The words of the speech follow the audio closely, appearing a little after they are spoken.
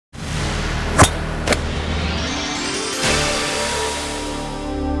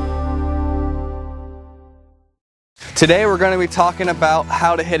Today we're going to be talking about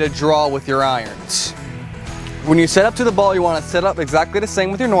how to hit a draw with your irons. When you set up to the ball, you want to set up exactly the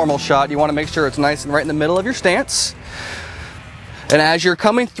same with your normal shot. You want to make sure it's nice and right in the middle of your stance. And as you're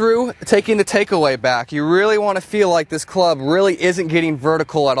coming through, taking the takeaway back, you really want to feel like this club really isn't getting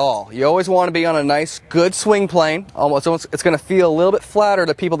vertical at all. You always want to be on a nice, good swing plane. It's going to feel a little bit flatter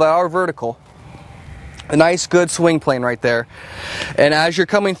to people that are vertical. A nice, good swing plane right there. And as you're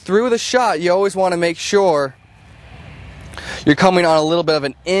coming through the shot, you always want to make sure you're coming on a little bit of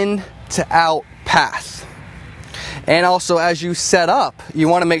an in to out path. And also, as you set up, you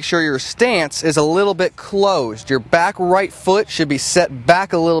want to make sure your stance is a little bit closed. Your back right foot should be set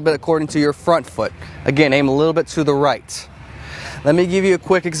back a little bit according to your front foot. Again, aim a little bit to the right. Let me give you a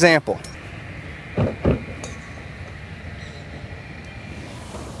quick example.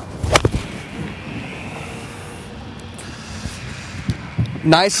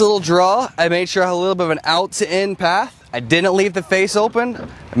 Nice little draw. I made sure I had a little bit of an out to in path. I didn't leave the face open.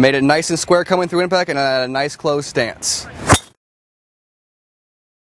 I made it nice and square coming through impact, and I had a nice closed stance.